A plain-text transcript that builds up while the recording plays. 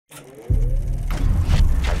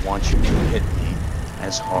I want you to hit me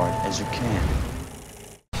as hard as you can.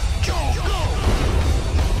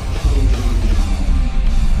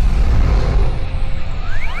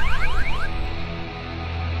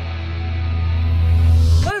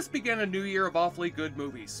 Begin a new year of awfully good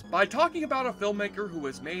movies by talking about a filmmaker who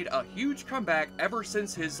has made a huge comeback ever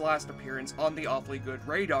since his last appearance on the awfully good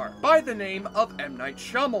radar, by the name of M. Night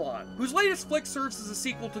Shyamalan, whose latest flick serves as a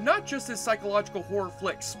sequel to not just his psychological horror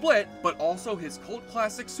flick Split, but also his cult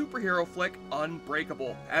classic superhero flick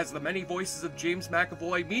Unbreakable, as the many voices of James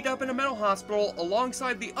McAvoy meet up in a mental hospital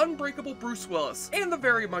alongside the unbreakable Bruce Willis and the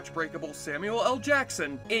very much breakable Samuel L.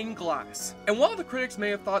 Jackson in Glass. And while the critics may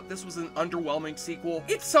have thought this was an underwhelming sequel,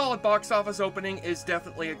 its solid box office opening is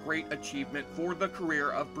definitely a great achievement for the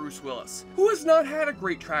career of Bruce Willis, who has not had a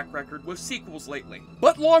great track record with sequels lately.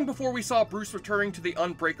 But long before we saw Bruce returning to the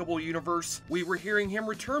Unbreakable universe, we were hearing him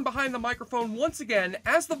return behind the microphone once again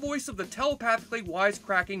as the voice of the telepathically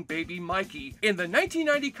wisecracking baby Mikey in the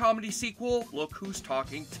 1990 comedy sequel Look Who's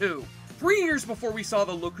Talking 2. 3 years before we saw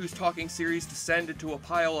the Look Who's Talking series descend into a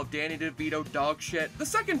pile of Danny DeVito dog shit, the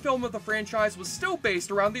second film of the franchise was still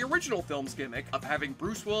based around the original film's gimmick of having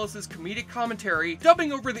Bruce Willis's comedic commentary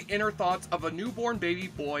dubbing over the inner thoughts of a newborn baby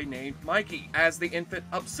boy named Mikey, as the infant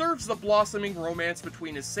observes the blossoming romance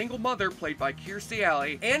between his single mother, played by Kirstie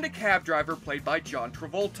Alley, and a cab driver played by John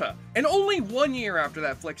Travolta. And only 1 year after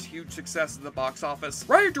that flick's huge success in the box office,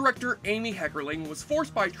 writer-director Amy Heckerling was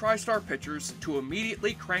forced by TriStar Pictures to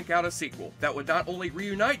immediately crank out a sequel that would not only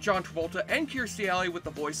reunite John Travolta and Kirstie Alley with the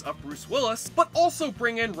voice of Bruce Willis, but also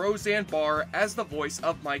bring in Roseanne Barr as the voice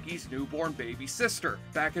of Mikey's newborn baby sister,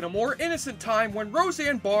 back in a more innocent time when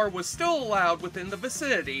Roseanne Barr was still allowed within the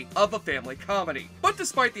vicinity of a family comedy. But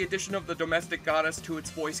despite the addition of the domestic goddess to its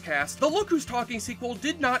voice cast, the Look Who's Talking sequel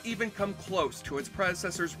did not even come close to its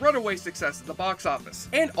predecessor's runaway success at the box office,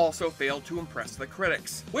 and also failed to impress the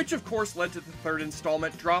critics, which of course led to the third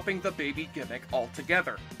installment dropping the baby gimmick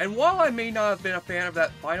altogether. And while I may not have been a fan of that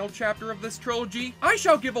final chapter of this trilogy, I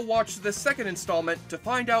shall give a watch to the second installment to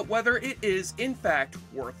find out whether it is, in fact,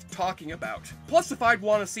 worth talking about. Plus, if I'd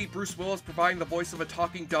want to see Bruce Willis providing the voice of a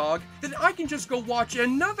talking dog, then I can just go watch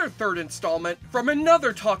another third installment from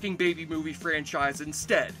another talking baby movie franchise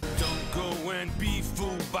instead. Don't go and be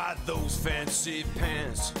fooled by those fancy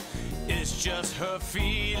pants. It's just her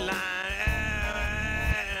feline.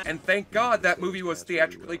 And thank God that movie was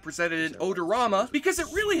theatrically presented in Odorama, because it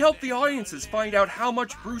really helped the audiences find out how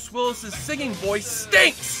much Bruce Willis's singing voice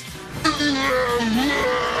stinks!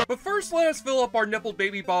 But first, let us fill up our nippled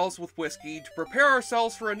baby balls with whiskey to prepare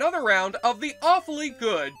ourselves for another round of the awfully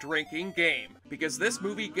good drinking game. Because this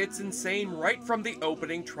movie gets insane right from the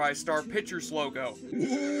opening TriStar Pictures logo.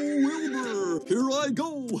 Wilbur, here I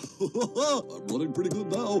go. I'm running pretty good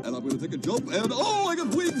now, and I'm gonna take a jump, and oh, I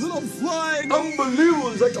got wings and I'm flying.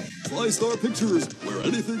 Unbelievable, it's like a TriStar Pictures, where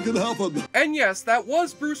anything can happen. And yes, that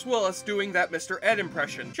was Bruce Willis doing that Mr. Ed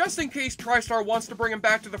impression, just in case TriStar wants to bring him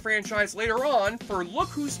back to the franchise later on for Look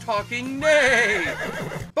Who's Talking Nay!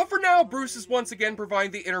 But for now, Bruce is once again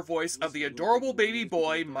providing the inner voice of the adorable baby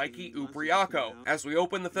boy, Mikey Ubriaco, as we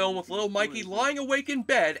open the film with little Mikey lying awake in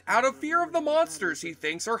bed out of fear of the monsters he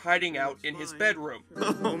thinks are hiding out in his bedroom.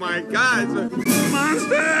 Oh my God!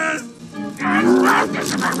 Monsters!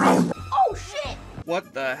 Oh shit!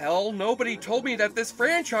 What the hell? Nobody told me that this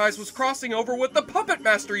franchise was crossing over with the Puppet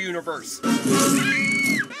Master universe!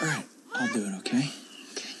 Alright, I'll do it, okay?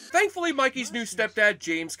 Thankfully, Mikey's new stepdad,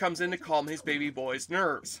 James, comes in to calm his baby boy's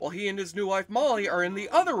nerves, while he and his new wife, Molly, are in the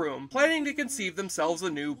other room, planning to conceive themselves a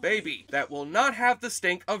new baby that will not have the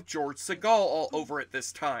stink of George Segal all over it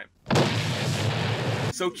this time.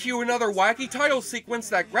 So cue another wacky title sequence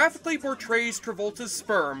that graphically portrays Travolta's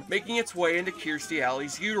sperm making its way into Kirstie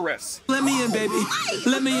Alley's uterus. Let me in, baby.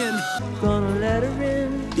 Let me in. Gonna let her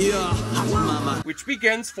in. Yeah, mama. Which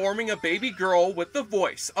begins forming a baby girl with the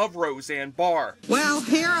voice of Roseanne Barr. Well,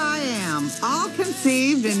 here I am, all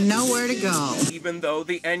conceived and nowhere to go. Even though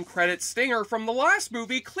the end credits stinger from the last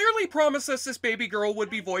movie clearly promised us this baby girl would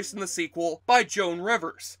be voiced in the sequel by Joan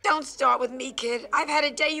Rivers. Don't start with me, kid. I've had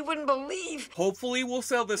a day you wouldn't believe. Hopefully we'll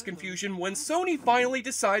sell this confusion when Sony finally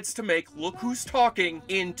decides to make Look Who's Talking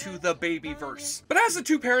into the babyverse. But as the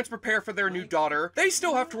two parents prepare for their new daughter, they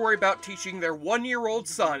still have to worry about teaching their 1-year-old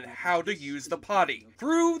son how to use the potty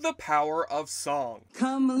through the power of song.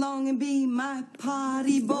 Come along and be my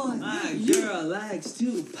party boy. My girl likes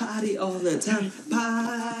to party all the time.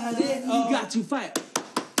 Party. You got to fight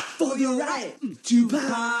for your right to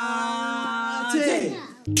party.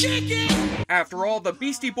 Kick it! After all, the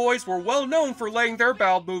Beastie Boys were well known for laying their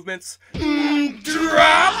bowel movements down.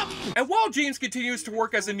 drop! And while James continues to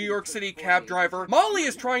work as a New York City cab driver, Molly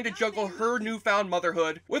is trying to juggle her newfound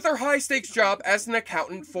motherhood with her high-stakes job as an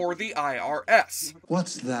accountant for the IRS.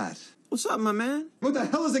 What's that? What's up, my man? What the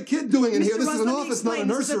hell is a kid doing in here? This is an office, not a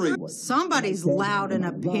nursery. Somebody's loud and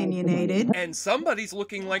opinionated. And somebody's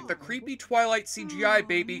looking like the creepy Twilight CGI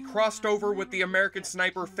baby crossed over with the American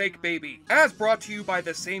Sniper fake baby. As brought to you by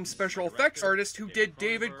the same special effects artist who did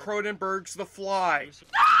David Cronenberg's The Fly.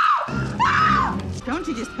 Don't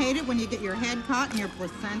you just hate it when you get your head caught in your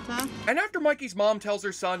placenta? And after Mikey's mom tells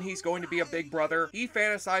her son he's going to be a big brother, he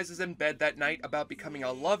fantasizes in bed that night about becoming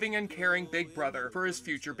a loving and caring big brother for his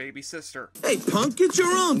future baby sister. Hey, punk, get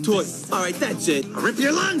your own toy. All right, that's it. I'll rip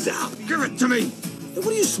your lungs out. Give it to me. Hey, what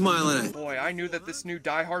are you smiling at? Boy, I knew that this new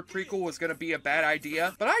Die Hard prequel was gonna be a bad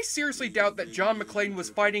idea, but I seriously doubt that John McClane was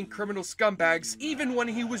fighting criminal scumbags even when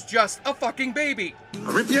he was just a fucking baby.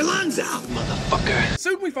 I'll rip your lungs out, motherfucker.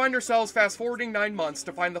 Soon we find ourselves fast-forwarding 9 months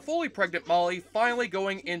to find the fully pregnant Molly finally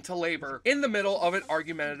going into labor in the middle of an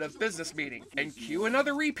argumentative business meeting. And cue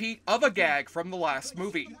another repeat of a gag from the last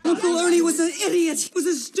movie. Uncle Ernie was an idiot. It was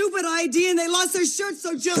a stupid idea and they lost their shirts,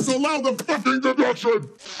 so just Allow the fucking deduction.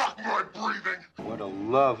 Fuck my breathing. What a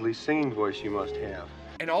lovely singing voice you must have.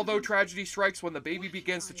 And although tragedy strikes when the baby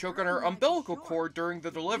begins to choke on her umbilical cord during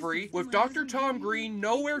the delivery, with Dr. Tom Green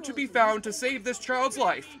nowhere to be found to save this child's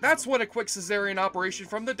life, that's when a quick cesarean operation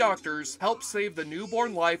from the doctors helps save the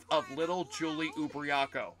newborn life of little Julie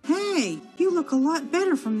Ubriaco. Hey, you look a lot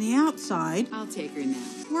better from the outside. I'll take her now.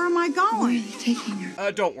 Where am I going? Taking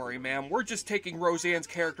her. Don't worry, ma'am. We're just taking Roseanne's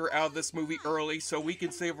character out of this movie early so we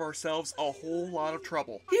can save ourselves a whole lot of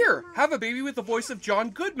trouble. Here, have a baby with the voice of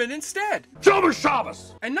John Goodman instead. Shabbos!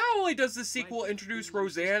 And not only does the sequel introduce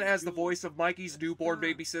Roseanne as the voice of Mikey's newborn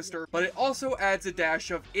baby sister, but it also adds a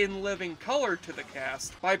dash of in-living color to the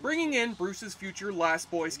cast by bringing in Bruce's future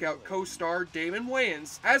Last Boy Scout co-star Damon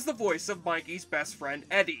Wayans as the voice of Mikey's best friend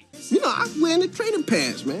Eddie. You know, I'm wearing the training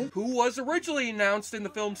pants, man. Who was originally announced in the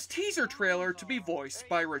film's teaser trailer to be voiced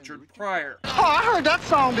by Richard Pryor. Oh, I heard that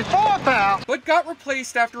song before, pal. But got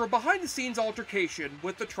replaced after a behind-the-scenes altercation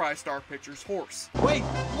with the TriStar Pictures horse. Wait,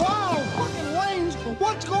 wow, fucking lanes,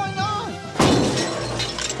 what's going on?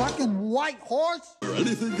 Fucking white horse?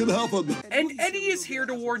 Anything can happen. And Eddie is here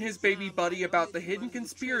to warn his baby buddy about the hidden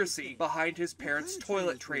conspiracy behind his parents'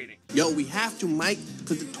 toilet trading. Yo, we have to, Mike,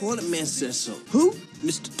 because the toilet man says so. Who?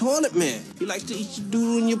 Mr. Toilet Man. He likes to eat your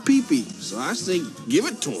doodle in your pee-pee. So I say, give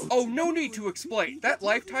it to him. Oh, no need to explain. That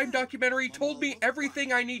Lifetime documentary told me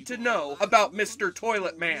everything I need to know about Mr.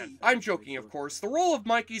 Toilet Man. I'm joking, of course. The role of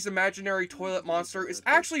Mikey's imaginary toilet monster is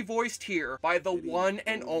actually voiced here by the one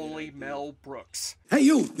and only Mel Brooks. Hey,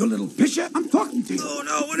 you little fisher, I'm talking to you. Oh,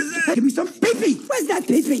 no, what is that? Give me some pee-pee. Where's that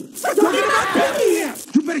pee-pee? We're talking about pee-pee here.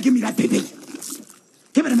 You better give me that pee-pee.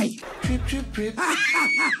 Give it to me. Trip, trip, trip.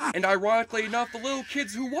 And ironically enough, the little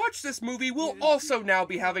kids who watch this movie will also now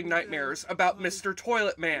be having nightmares about Mr.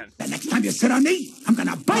 Toilet Man. The next time you sit on me, I'm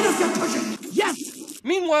gonna bite off your cushion. Yes!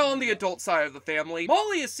 Meanwhile, on the adult side of the family,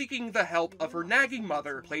 Molly is seeking the help of her nagging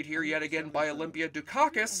mother, played here yet again by Olympia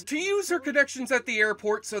Dukakis, to use her connections at the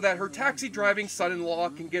airport so that her taxi-driving son-in-law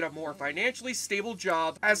can get a more financially stable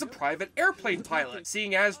job as a private airplane pilot,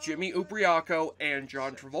 seeing as Jimmy Ubriaco and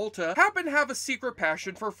John Travolta happen to have a secret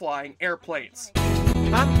passion for flying airplanes.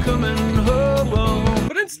 I'm coming home.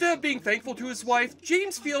 But instead of being thankful to his wife,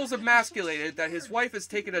 James feels emasculated that his wife has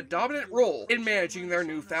taken a dominant role in managing their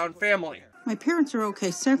newfound family. My parents are okay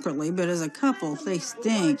separately, but as a couple, they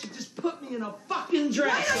stink. Just put me in a fucking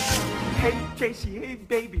dress. Hey, JC, hey,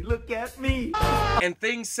 baby, look at me. And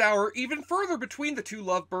things sour even further between the two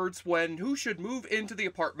lovebirds when who should move into the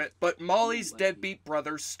apartment but Molly's deadbeat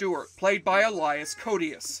brother, Stuart, played by Elias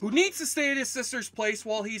Codius, who needs to stay at his sister's place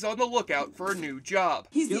while he's on the lookout for a new job.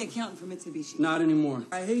 He's the accountant for Mitsubishi. Not anymore.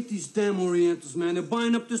 I hate these damn Orientals, man. They're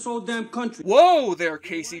buying up this whole damn country. Whoa there,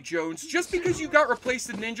 Casey Jones. Just because you got replaced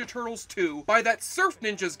in Ninja Turtles 2 by that Surf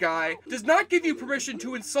Ninjas guy does not give you permission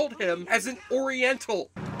to insult him as an Oriental.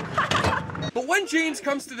 But when James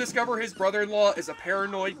comes to discover his brother-in-law is a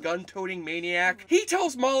paranoid, gun-toting maniac, he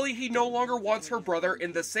tells Molly he no longer wants her brother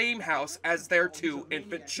in the same house as their two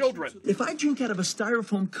infant children. If I drink out of a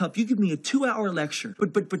styrofoam cup, you give me a 2-hour lecture.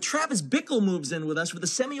 But Travis Bickle moves in with us with a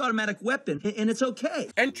semi-automatic weapon, and it's okay.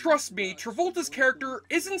 And trust me, Travolta's character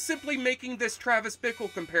isn't simply making this Travis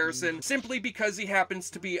Bickle comparison simply because he happens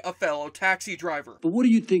to be a fellow taxi driver. But what do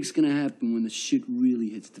you think's gonna happen when the shit really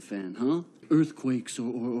hits the fan, huh? Earthquakes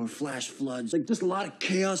or flash floods. Like, there's a lot of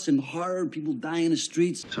chaos and horror, people dying in the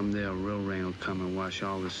streets. Someday a real rain will come and wash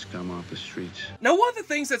all this scum off the streets. Now, one of the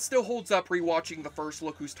things that still holds up rewatching the first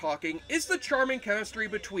Look Who's Talking is the charming chemistry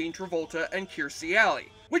between Travolta and Kirstie Alley.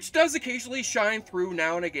 which does occasionally shine through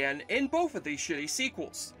now and again in both of these shitty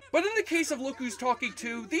sequels. But in the case of Look Who's Talking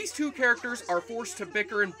 2, these two characters are forced to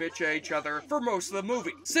bicker and bitch at each other for most of the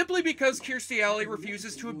movie, simply because Kirstie Alley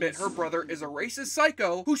refuses to admit her brother is a racist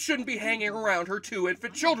psycho who shouldn't be hanging around her 2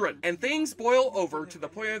 infant children, and things boil over to the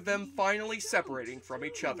point of them finally separating from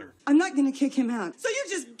each other. I'm not gonna kick him out. So you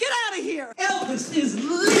just get out of here! Elvis is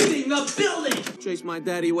leaving the building! Chase my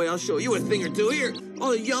daddy away, I'll show you a thing or two. Here, all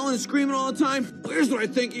the yelling and screaming all the time. Here's what I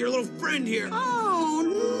think of your little friend here. Oh,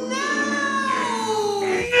 no!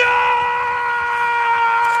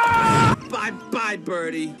 Bye-bye,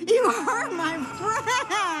 Birdie. You hurt my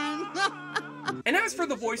friend! And as for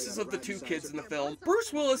the voices of the 2 kids in the film,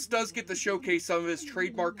 Bruce Willis does get to showcase some of his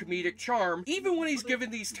trademark comedic charm, even when he's given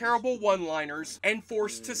these terrible one-liners and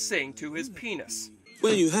forced to sing to his penis.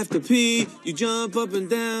 When you have to pee, you jump up and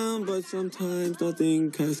down, but sometimes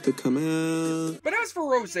nothing has to come out. But as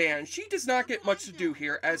for Roseanne, she does not get much to do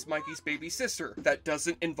here as Mikey's baby sister. That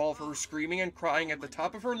doesn't involve her screaming and crying at the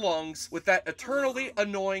top of her lungs with that eternally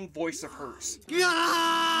annoying voice of hers. Will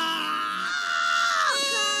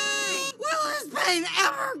this pain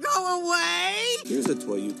ever go away? Here's a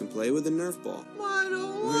toy you can play with, a Nerf ball. I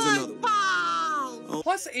don't Here's want another one. balls!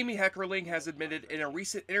 Plus, Amy Heckerling has admitted in a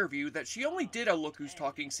recent interview that she only did a Look Who's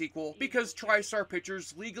Talking sequel because TriStar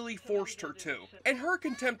Pictures legally forced her to. And her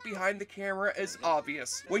contempt behind the camera is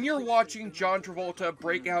obvious when you're watching John Travolta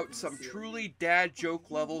break out some truly dad joke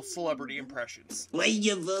level celebrity impressions. Why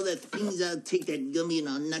you of all the things, I'll take that gummy and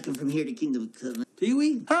I'll knock him from here to Kingdom Come.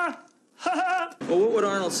 Pee-wee? Ha! Ha ha! Well, what would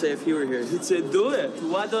Arnold say if he were here? He'd say, do it.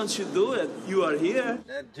 Why don't you do it? You are here.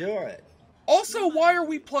 Do it. Also, why are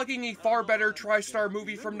we plugging a far better TriStar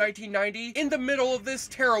movie from 1990 in the middle of this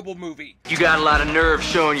terrible movie? You got a lot of nerve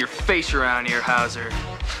showing your face around here, Hauser.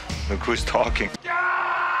 Look who's talking.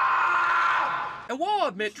 And while I'll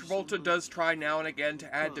admit Travolta does try now and again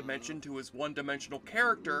to add dimension to his one-dimensional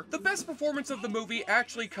character, the best performance of the movie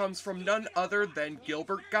actually comes from none other than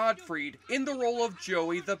Gilbert Gottfried in the role of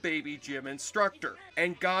Joey the baby gym instructor.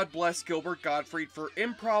 And God bless Gilbert Gottfried for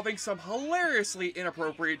improving some hilariously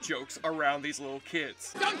inappropriate jokes around these little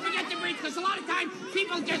kids. Don't forget to breathe, because a lot of times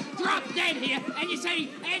people just drop dead here, and you say,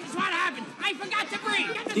 and what happened? I forgot to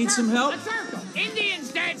breathe. Need some help? A circle.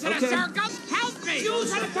 Indians dance in Okay. a circle. Help me.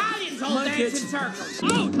 Jews and Italians all on, dance kids. in circles.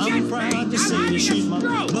 Oh, I'm proud to say she's my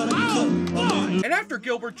And after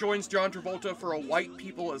Gilbert joins John Travolta for a white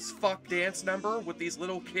people as fuck dance number with these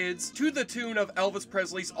little kids to the tune of Elvis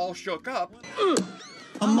Presley's All Shook Up,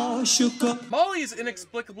 I'm all shook up. Molly is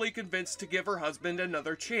inexplicably convinced to give her husband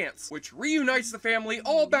another chance, which reunites the family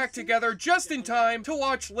all back together just in time to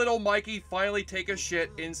watch little Mikey finally take a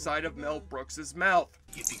shit inside of Mel Brooks's mouth.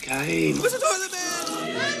 Yippee-ki-yay. What's the toilet man?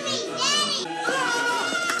 Mommy!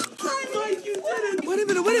 Daddy! Mike, you did it. Wait a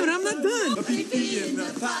minute, I'm not done. A pee-pee in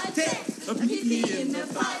the potty. A pee-pee in the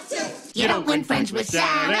potty. You don't win friends with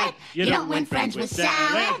salad. You don't win friends with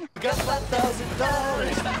salad. Got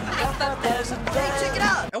 $5,000. Got $5,000. Hey, check it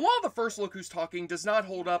out. And while the first Look Who's Talking does not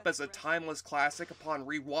hold up as a timeless classic upon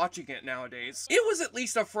rewatching it nowadays, it was at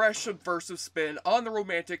least a fresh, subversive spin on the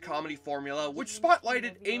romantic comedy formula, which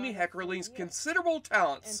spotlighted Amy Heckerling's considerable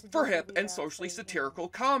talents for hip and socially satirical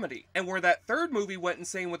comedy. And where that third movie went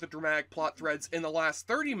insane with the dramatic plot threads in the last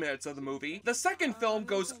 30 minutes of the movie, the second film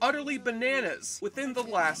goes utterly bananas within the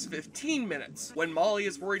last 15 minutes, when Molly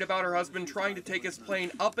is worried about her husband trying to take his plane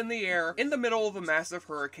up in the air in the middle of a massive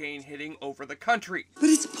hurricane hitting over the country. But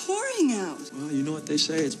it's pouring out. Well, you know what they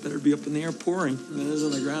say. It's better to be up in the air pouring than it is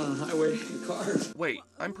on the ground on highway in cars. Wait,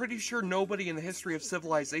 I'm pretty sure nobody in the history of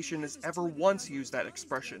civilization has ever once used that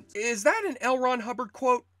expression. Is that an L. Ron Hubbard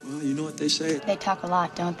quote? Well, you know what they say. They talk a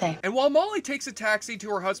lot, don't they? And while Molly takes a taxi to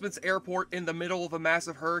her husband's airport in the middle of a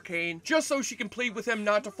massive hurricane, just so she can plead with him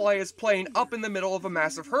not to fly his plane up in the middle of a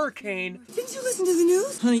massive hurricane... Didn't you listen to the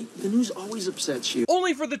news? Honey, the news always upsets you.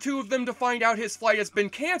 Only for the two of them to find out his flight has been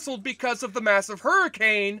canceled because of the massive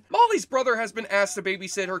hurricane, Molly's brother has been asked to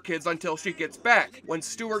babysit her kids until she gets back, when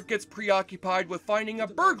Stuart gets preoccupied with finding a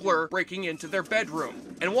burglar breaking into their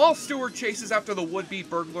bedroom. And while Stuart chases after the would-be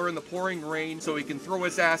burglar in the pouring rain so he can throw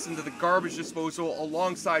his ass into the garbage disposal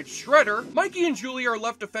alongside Shredder, Mikey and Julie are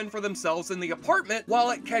left to fend for themselves in the apartment while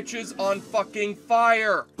it catches on fucking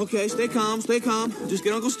fire. Okay, stay calm, stay calm. Just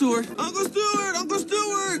get Uncle Stuart. Uncle Stuart! Uncle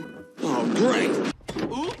Stuart! Oh, great.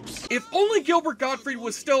 Oops. If only Gilbert Gottfried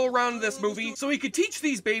was still around in this movie so he could teach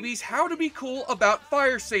these babies how to be cool about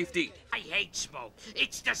fire safety. I hate smoke.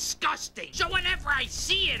 It's disgusting. So whenever I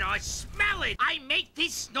see it or smell it, I make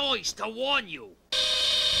this noise to warn you.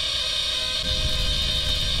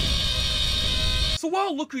 So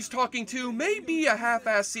while Look Who's Talking 2 may be a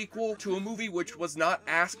half-ass sequel to a movie which was not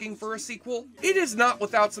asking for a sequel, it is not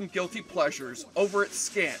without some guilty pleasures over its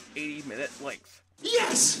scant 80-minute length.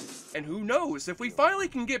 Yes! And who knows, if we finally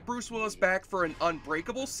can get Bruce Willis back for an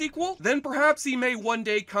Unbreakable sequel, then perhaps he may one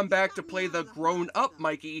day come back to play the grown-up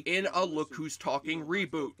Mikey in a Look Who's Talking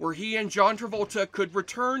reboot, where he and John Travolta could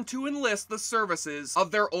return to enlist the services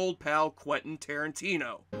of their old pal Quentin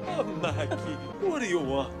Tarantino. Oh, Mikey, what do you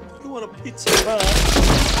want? You want a pizza pie?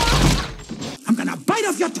 I'm gonna bite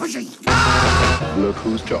off your tushy! Look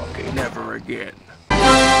who's talking. Never again.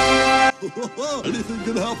 Anything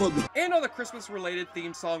can happen. And on the Christmas-related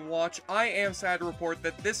theme song watch, I am sad to report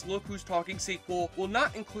that this Look Who's Talking sequel will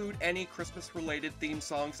not include any Christmas-related theme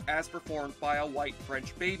songs as performed by a white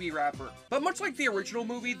French baby rapper. But much like the original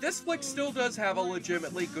movie, this flick still does have a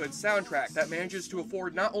legitimately good soundtrack that manages to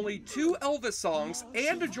afford not only 2 Elvis songs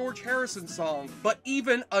and a George Harrison song, but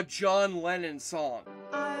even a John Lennon song.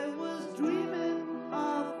 I was dreaming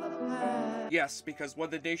of the past. Yes, because when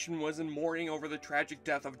the nation was in mourning over the tragic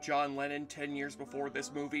death of John Lennon 10 years before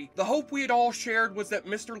this movie, the hope we had all shared was that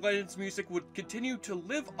Mr. Lennon's music would continue to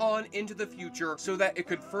live on into the future so that it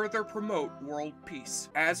could further promote world peace,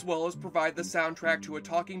 as well as provide the soundtrack to a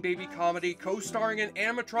talking baby comedy co-starring an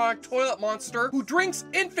animatronic toilet monster who drinks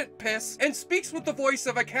infant piss and speaks with the voice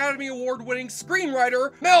of Academy Award-winning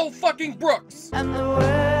screenwriter Mel fucking Brooks. And the world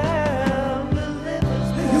will live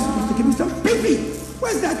as You're supposed to give me some pee-pee!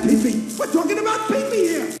 Where's that pee-pee? We're talking about pee-pee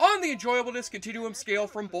here! On the enjoyableness continuum scale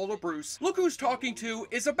from Bull to Bruce, Look Who's Talking 2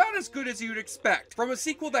 is about as good as you'd expect from a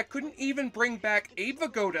sequel that couldn't even bring back Abe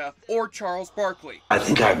Vigoda or Charles Barkley. I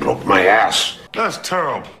think I broke my ass. That's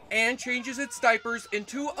terrible. And changes its diapers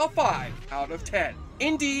into a 5 out of 10.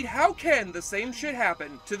 Indeed, how can the same shit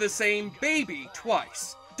happen to the same baby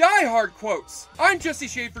twice? Die Hard quotes! I'm Jesse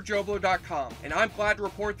Shade for JoBlo.com, and I'm glad to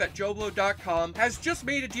report that JoBlo.com has just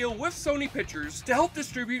made a deal with Sony Pictures to help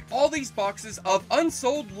distribute all these boxes of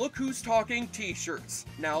unsold Look Who's Talking t-shirts,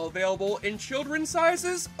 now available in children's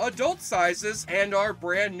sizes, adult sizes, and our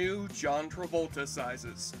brand new John Travolta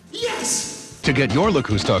sizes. Yes! To get your Look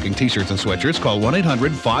Who's Talking t-shirts and sweatshirts, call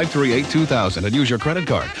 1-800-538-2000 and use your credit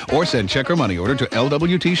card. Or send check or money order to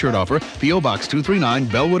LW T-Shirt Offer, P.O. Box 239,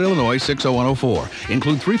 Bellwood, Illinois 60104.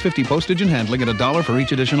 Include $3.50 postage and handling and $1 for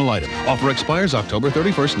each additional item. Offer expires October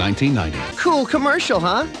 31st, 1990. Cool commercial,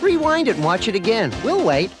 huh? Rewind it and watch it again. We'll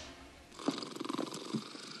wait.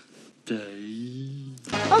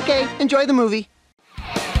 Okay, enjoy the movie.